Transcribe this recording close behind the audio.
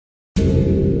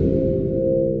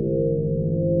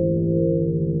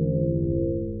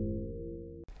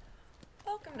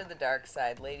Dark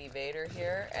Side Lady Vader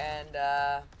here, and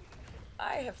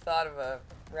I have thought of a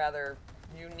rather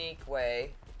unique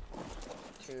way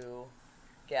to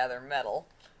gather metal.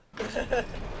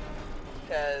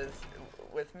 Because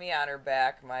with me on her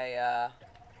back, my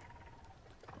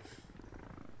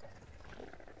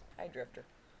hi Drifter.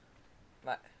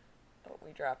 Oh,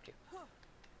 we dropped you.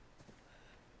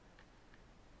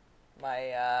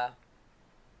 How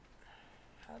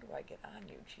do I get on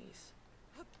you? Jeez.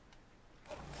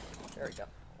 There we go.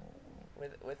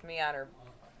 With me on her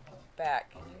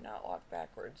back, can you not walk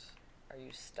backwards? Are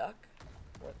you stuck?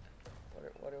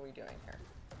 What are we doing here?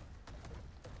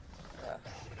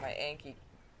 My Anki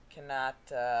cannot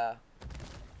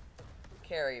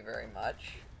carry very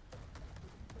much.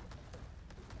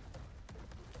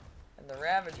 And the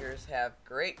Ravagers have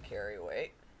great carry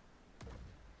weight.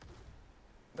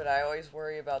 But I always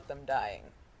worry about them dying.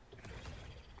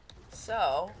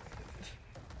 So,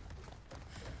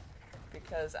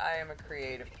 because I am a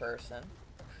creative person,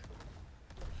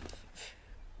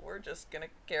 we're just gonna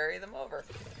carry them over.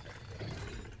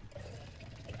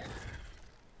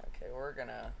 Okay, we're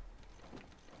gonna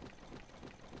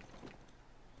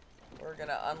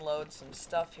unload some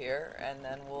stuff here, and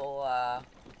then we'll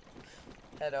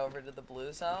head over to the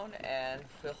blue zone, and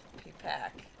we'll be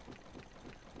back.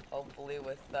 Hopefully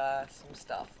with some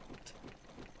stuff.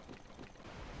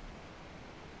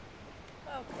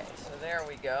 Okay, so there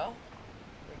we go.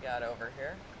 We got over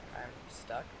here. I'm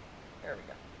stuck. There we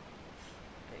go.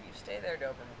 Okay, you stay there,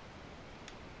 Doberman.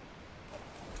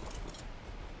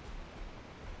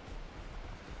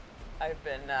 I've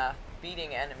been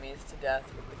beating enemies to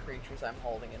death with the creatures I'm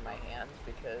holding in my hands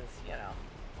because, you know,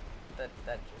 that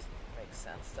just makes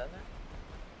sense, doesn't it?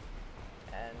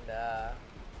 And,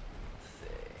 let's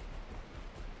see.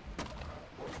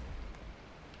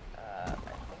 I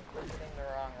think we're hitting the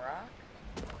wrong rock.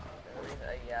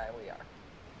 Yeah, we are.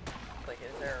 Like,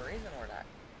 is there a reason we're not?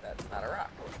 That's not a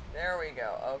rock. There we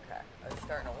go. Okay. I was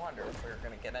starting to wonder if we were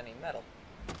going to get any metal.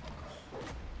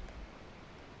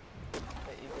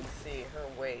 But you can see her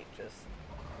weight just...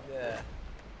 Ugh.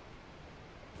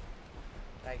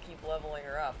 I keep leveling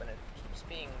her up, and it keeps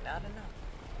being not enough.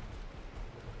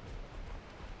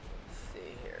 Let's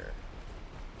see here.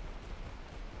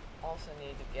 Also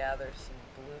need to gather some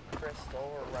blue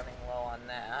crystal. We're running low on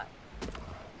that.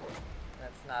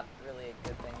 That's not really a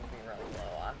good thing to be running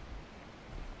low on.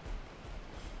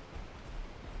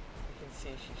 You can see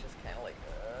she's just kind of like,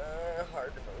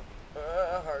 hard to move.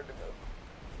 Hard to move.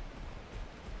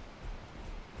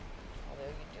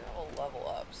 Although you do have a level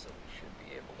up, so you should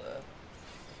be able to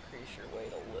increase your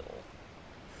weight a little.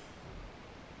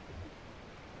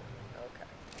 Okay.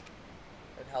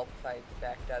 It would help if I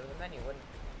backed out of the menu, wouldn't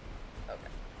it?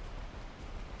 Okay.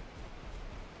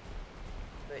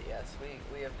 But yes,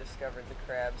 we have discovered the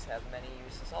crabs have many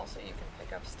uses. Also, you can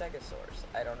pick up stegosaurs.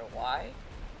 I don't know why,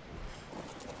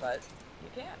 but you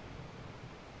can.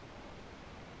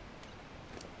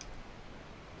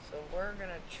 So we're going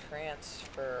to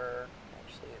transfer...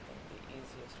 Actually, I think the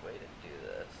easiest way to do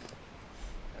this...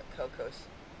 Coco's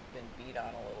been beat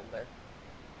on a little bit.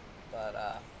 But,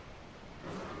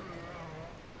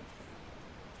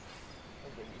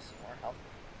 we'll give you some more help.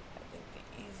 I think the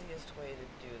easiest way to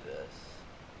do this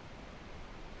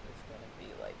is going to be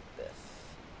like this.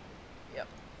 Yep.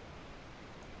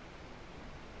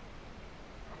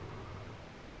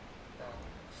 Then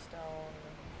stone.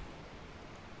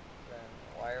 Then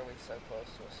why are we so close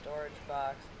to a storage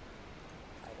box?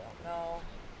 I don't know.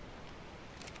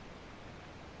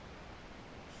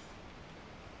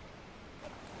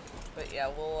 But yeah,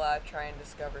 we'll try and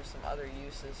discover some other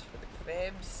uses for the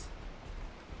crabs.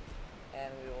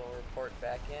 And we will report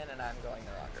back in, and I'm going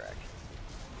the wrong direction.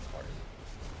 Of course.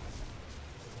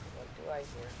 What do I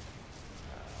hear?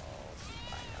 Oh,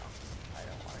 Spino. I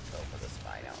don't want to go for the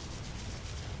Spino.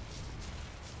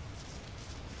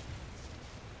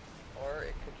 Or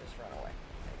it could just run away.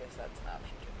 I guess that's an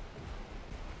option too.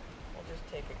 We'll just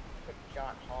take a quick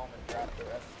jaunt home and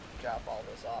drop all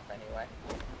this off anyway.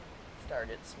 Start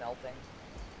it smelting.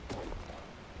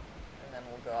 And then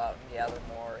we'll go out and gather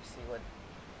more,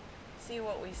 see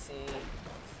what we see.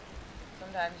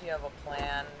 Sometimes you have a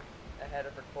plan ahead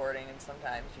of recording, and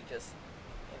sometimes you just,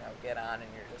 you know, get on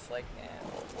and you're just like,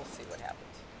 we'll see what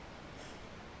happens.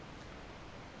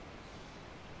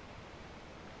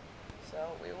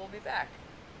 So we will be back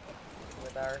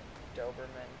with our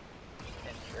Doberman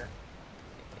pincher.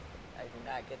 I do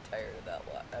not get tired of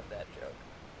that joke.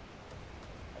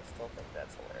 I still think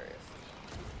that's hilarious.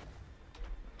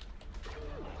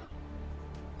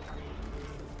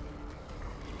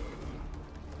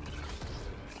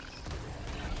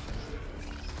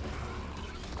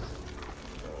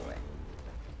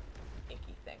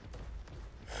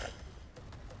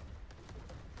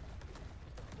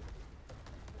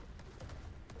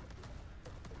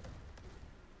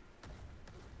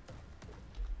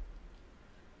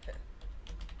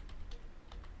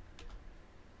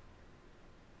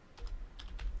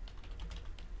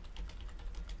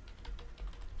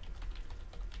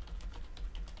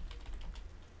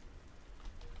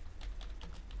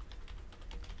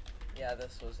 Yeah,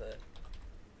 this was a...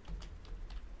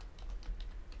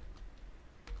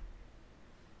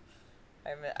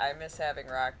 I miss having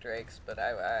rock drakes, but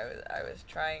I was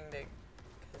trying to...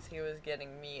 Because he was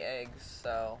getting me eggs,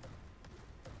 so...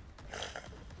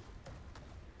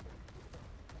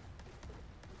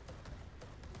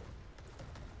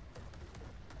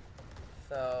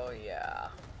 So, yeah.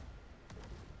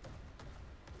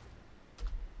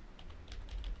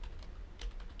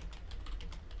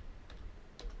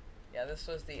 Yeah, this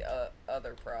was the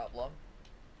other problem.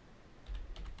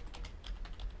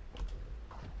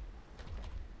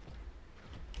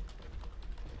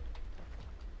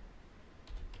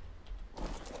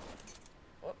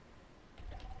 Whoop.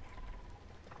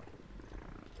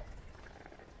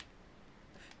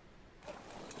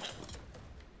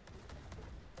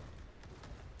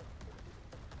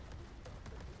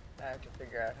 I have to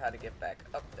figure out how to get back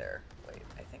up there. Wait,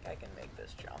 I think I can make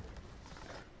this jump.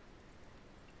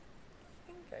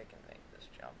 I can make this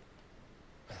jump.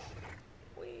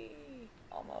 Whee!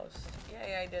 Almost.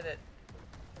 Yay, I did it.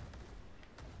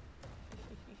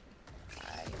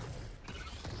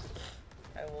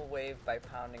 I will wave by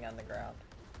pounding on the ground.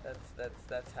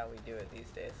 That's how we do it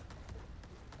these days.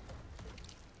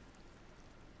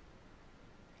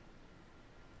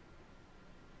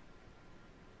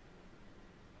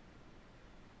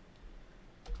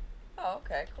 Oh,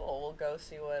 okay, cool. We'll go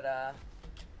see what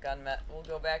we'll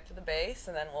go back to the base,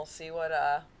 and then we'll see what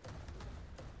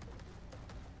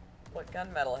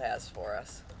gunmetal has for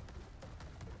us.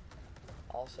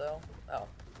 Also, oh,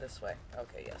 this way.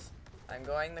 Okay, yes. I'm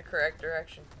going the correct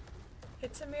direction.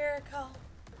 It's a miracle.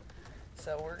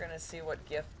 So we're gonna see what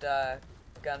gift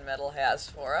gunmetal has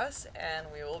for us, and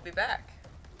we will be back.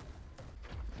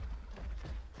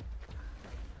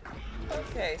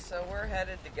 Okay, so we're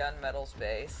headed to gunmetal's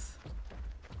base.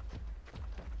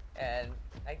 And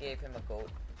I gave him a goat.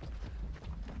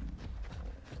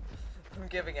 I'm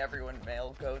giving everyone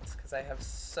male goats because I have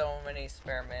so many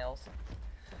spare males.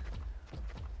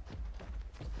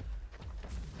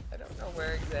 I don't know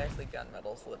where exactly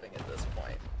gunmetal's living at this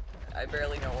point. I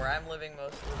barely know where I'm living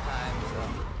most of the time,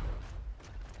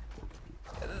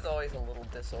 so this is always a little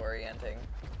disorienting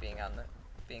being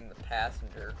the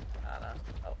passenger on a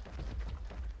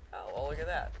oh well, look at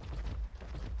that.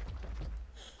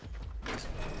 This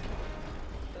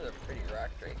is a pretty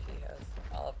rock drake he has.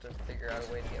 I'll have to figure out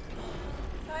a way to get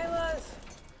Silas!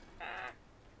 Ah.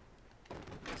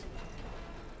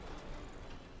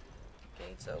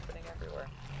 Gates opening everywhere.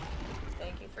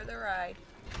 Thank you for the ride.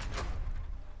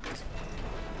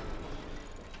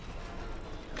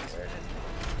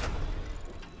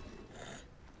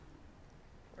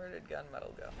 Where did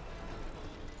gunmetal go?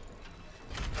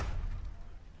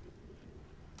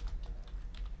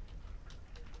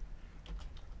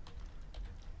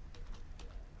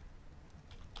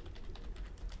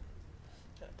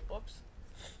 Whoops.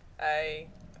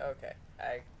 Okay,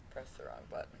 I pressed the wrong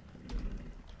button.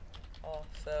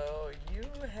 Also, you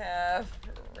have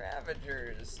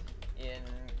Ravagers in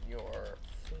your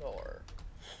floor.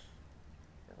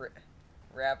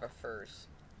 Ravifers.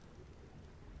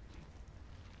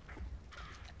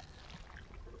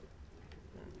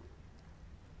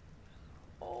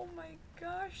 Oh my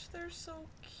gosh, they're so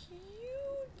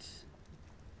cute!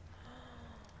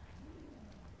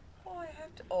 Oh, I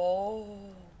have to... Oh!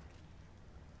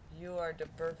 You are the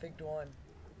perfect one.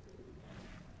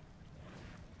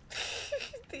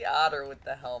 The otter with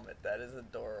the helmet, that is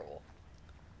adorable.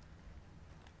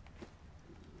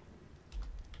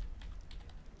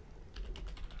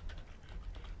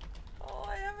 Oh,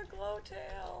 I have a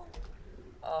glowtail.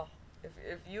 Oh,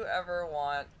 if you ever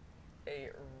want a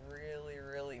really,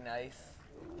 really nice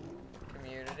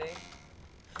community,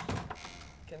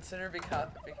 consider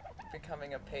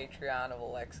becoming a Patreon of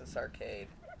Alexis Arcade,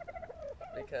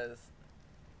 because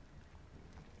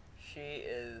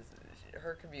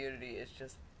her community is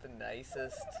just the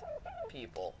nicest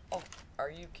people. Oh, are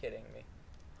you kidding me?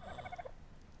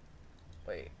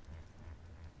 Wait.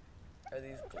 Are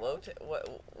these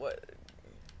what?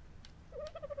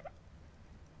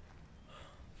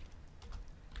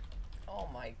 Oh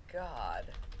my god.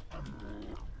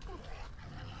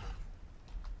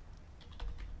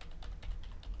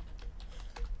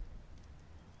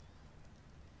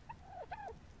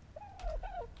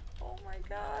 Oh my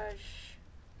gosh.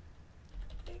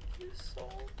 Thank you so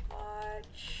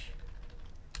much.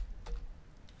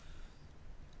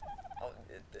 Oh,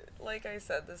 like I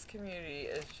said, this community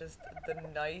is just the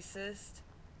nicest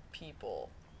people.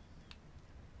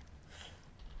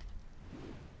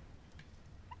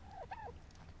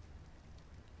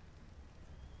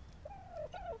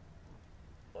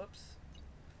 Whoops.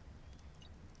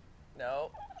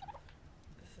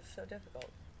 so difficult?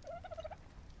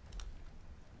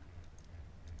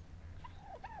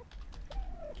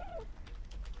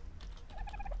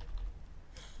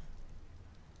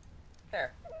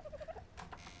 There.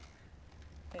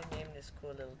 I named this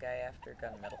cool little guy after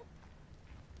gunmetal.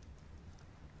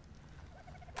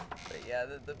 But yeah,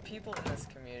 the people in this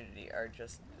community are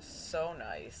just so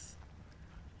nice.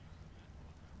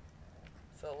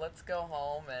 So let's go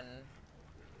home, and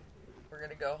we're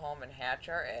gonna go home and hatch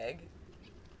our egg.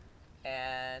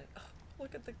 And oh,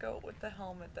 look at the goat with the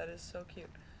helmet, that is so cute.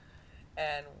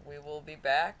 And we will be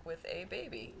back with a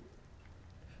baby.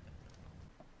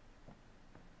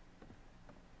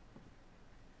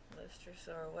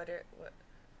 Listersaur, what are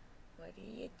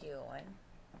you doing?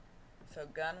 So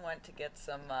Gun went to get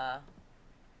some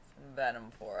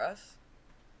venom for us.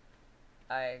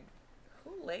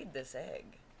 Who laid this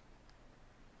egg?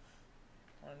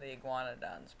 One of the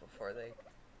iguanodons before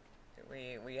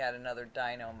we had another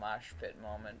dino mosh pit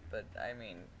moment, but I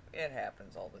mean, it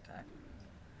happens all the time.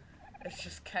 It's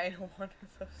just kind of one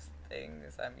of those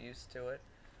things. I'm used to it.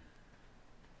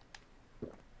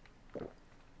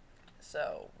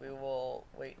 So, we will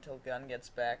wait until Gun gets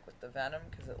back with the venom,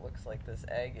 because it looks like this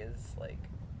egg is, like,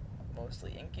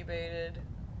 mostly incubated.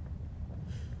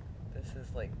 This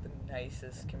is, like, the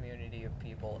nicest community of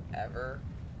people ever.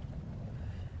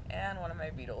 And one of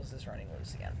my beetles is running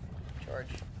loose again.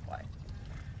 George, why?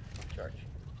 George.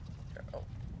 Oh.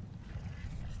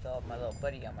 I still have my little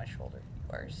buddy on my shoulder.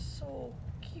 You are so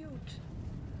cute.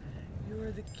 You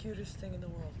are the cutest thing in the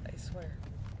world, I swear.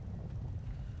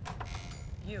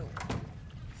 You.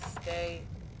 Stay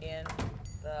in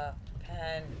the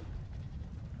pen.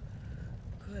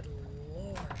 Good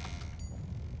lord.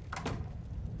 I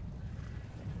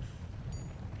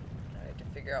have to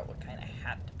figure out what kind of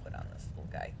hat to put on this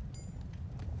little guy.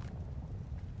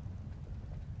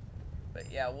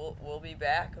 But yeah, we'll be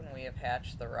back when we have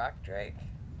hatched the rock drake,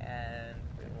 and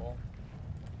we will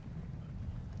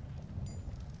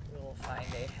find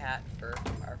a hat for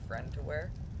our friend to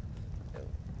wear.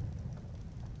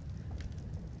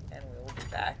 And we will be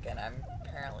back, and I'm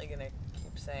apparently gonna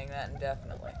keep saying that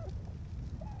indefinitely.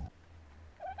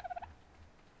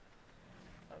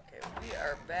 Okay, we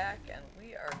are back, and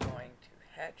we are going to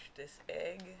hatch this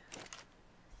egg.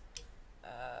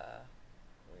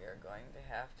 We are going to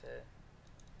have to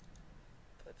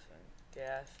put some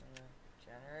gas in the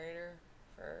generator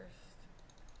first.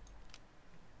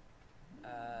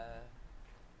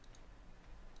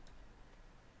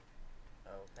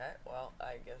 Okay, well,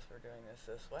 I guess we're doing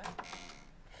this way.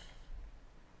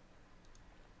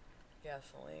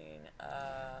 Gasoline,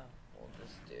 we'll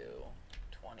just do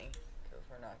 20, because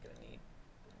we're not going to need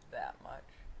that much.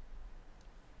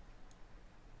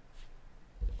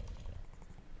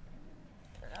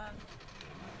 Turn on.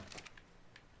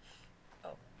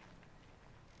 Oh.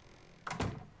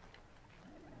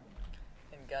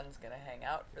 And Gun's going to hang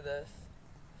out for this,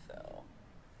 so...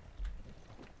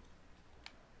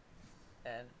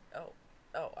 And,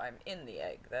 oh, I'm in the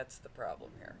egg. That's the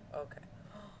problem here. Okay.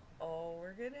 Oh,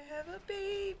 we're gonna have a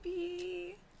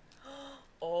baby.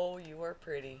 Oh, you are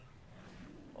pretty.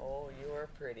 Oh, you are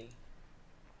pretty.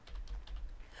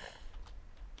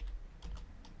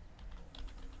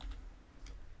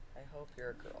 I hope you're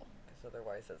a girl, because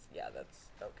otherwise that's, yeah, that's,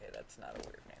 okay, that's not a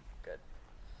weird name. Good.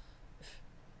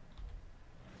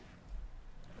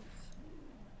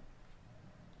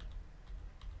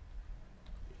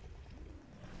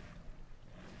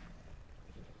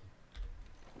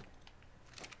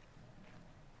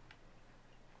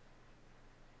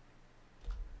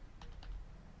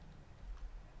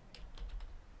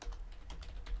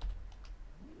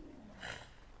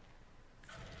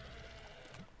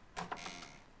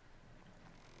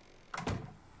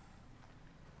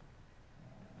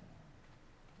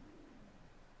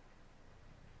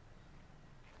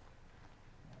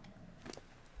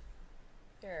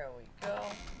 There we go.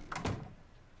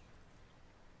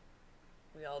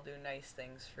 We all do nice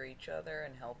things for each other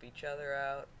and help each other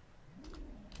out.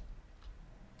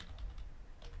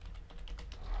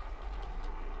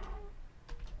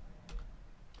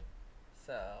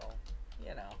 So,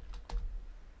 you know,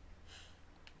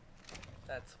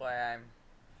 that's why I'm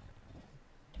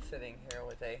sitting here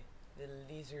with a little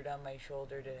lizard on my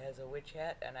shoulder that has a witch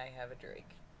hat, and I have a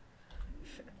drake.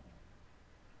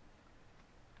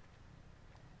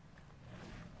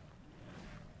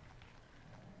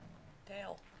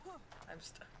 Tail. I'm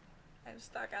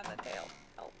stuck on the tail.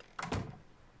 Help.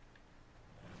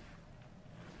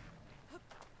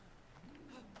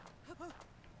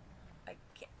 I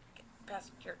can't get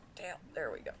past your tail. There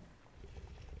we go.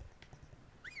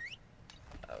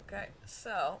 Okay,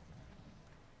 so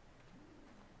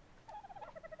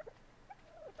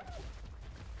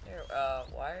Here,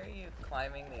 why are you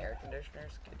climbing the air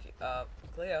conditioners? Could you,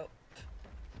 Cleo.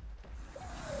 Oh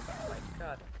my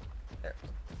god. There.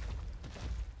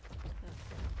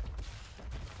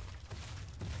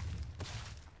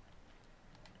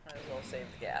 Might as well save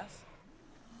the gas.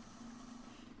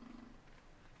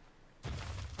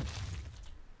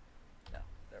 No,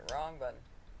 the wrong button.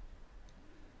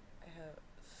 I have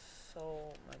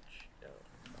so much.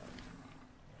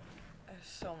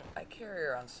 I carry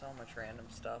around so much random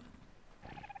stuff.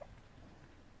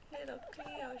 Little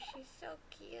Cleo, she's so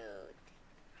cute.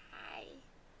 Hi.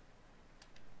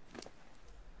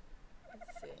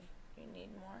 Let's see. You need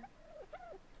more?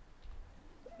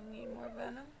 You need more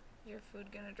venom? Is your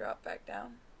food gonna drop back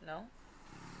down? No?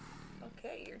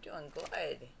 Okay, you're doing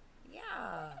good.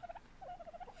 Yeah.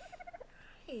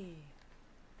 Hi.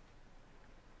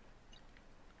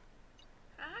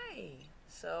 Hi.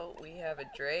 So we have a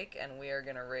drake and we are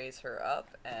gonna raise her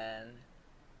up and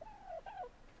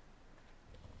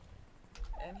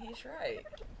he's right.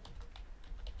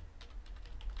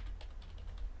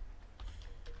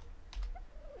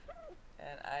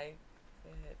 And I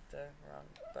hit the wrong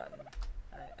button.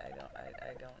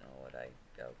 I don't know what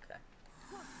okay.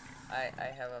 I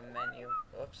have a menu.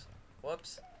 Whoops.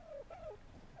 Whoops.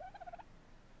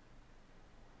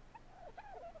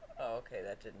 Oh, okay,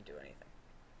 that didn't do anything.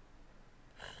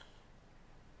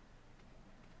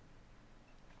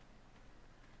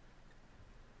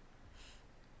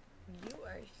 You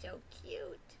are so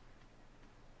cute.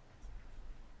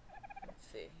 Let's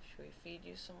see. Should we feed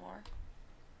you some more?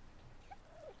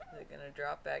 Is it gonna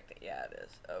drop back to... Yeah, it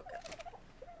is. Okay.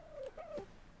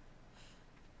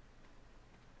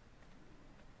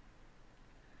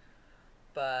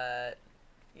 But,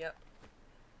 yep.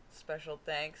 Special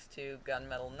thanks to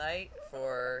Gunmetal Knight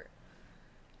for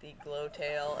the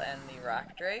Glowtail and the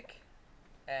Rock Drake.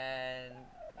 And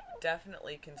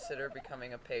definitely consider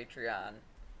becoming a Patreon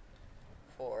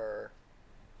for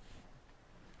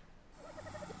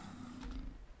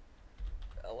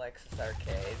Alexis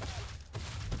Arcade.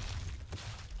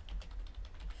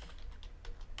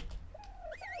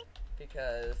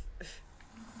 Because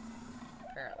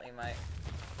apparently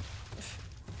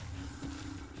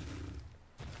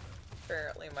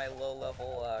my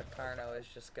low-level Carno is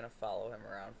just gonna follow him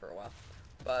around for a while.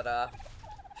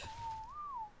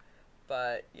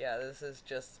 But yeah, this is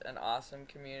just an awesome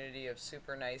community of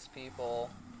super nice people,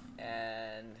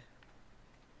 and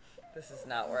this is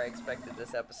not where I expected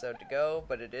this episode to go,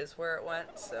 but it is where it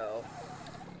went, so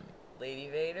Lady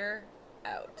Vader,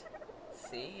 out.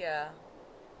 See ya.